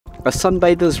A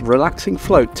sunbather's relaxing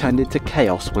float turned into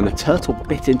chaos when a turtle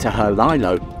bit into her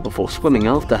lilo before swimming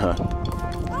after her.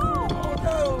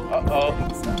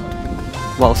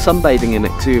 While sunbathing in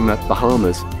Exuma,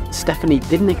 Bahamas, Stephanie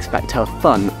didn't expect her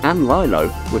fun and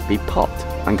lilo would be popped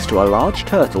thanks to a large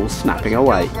turtle snapping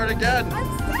away.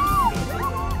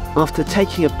 After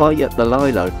taking a bite at the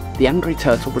lilo, the angry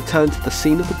turtle returned to the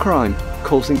scene of the crime,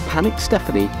 causing panicked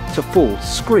Stephanie to fall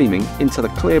screaming into the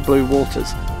clear blue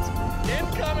waters.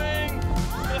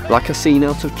 Like a scene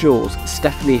out of Jaws,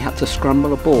 Stephanie had to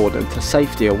scramble aboard and to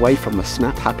safety away from the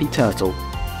snap-happy turtle.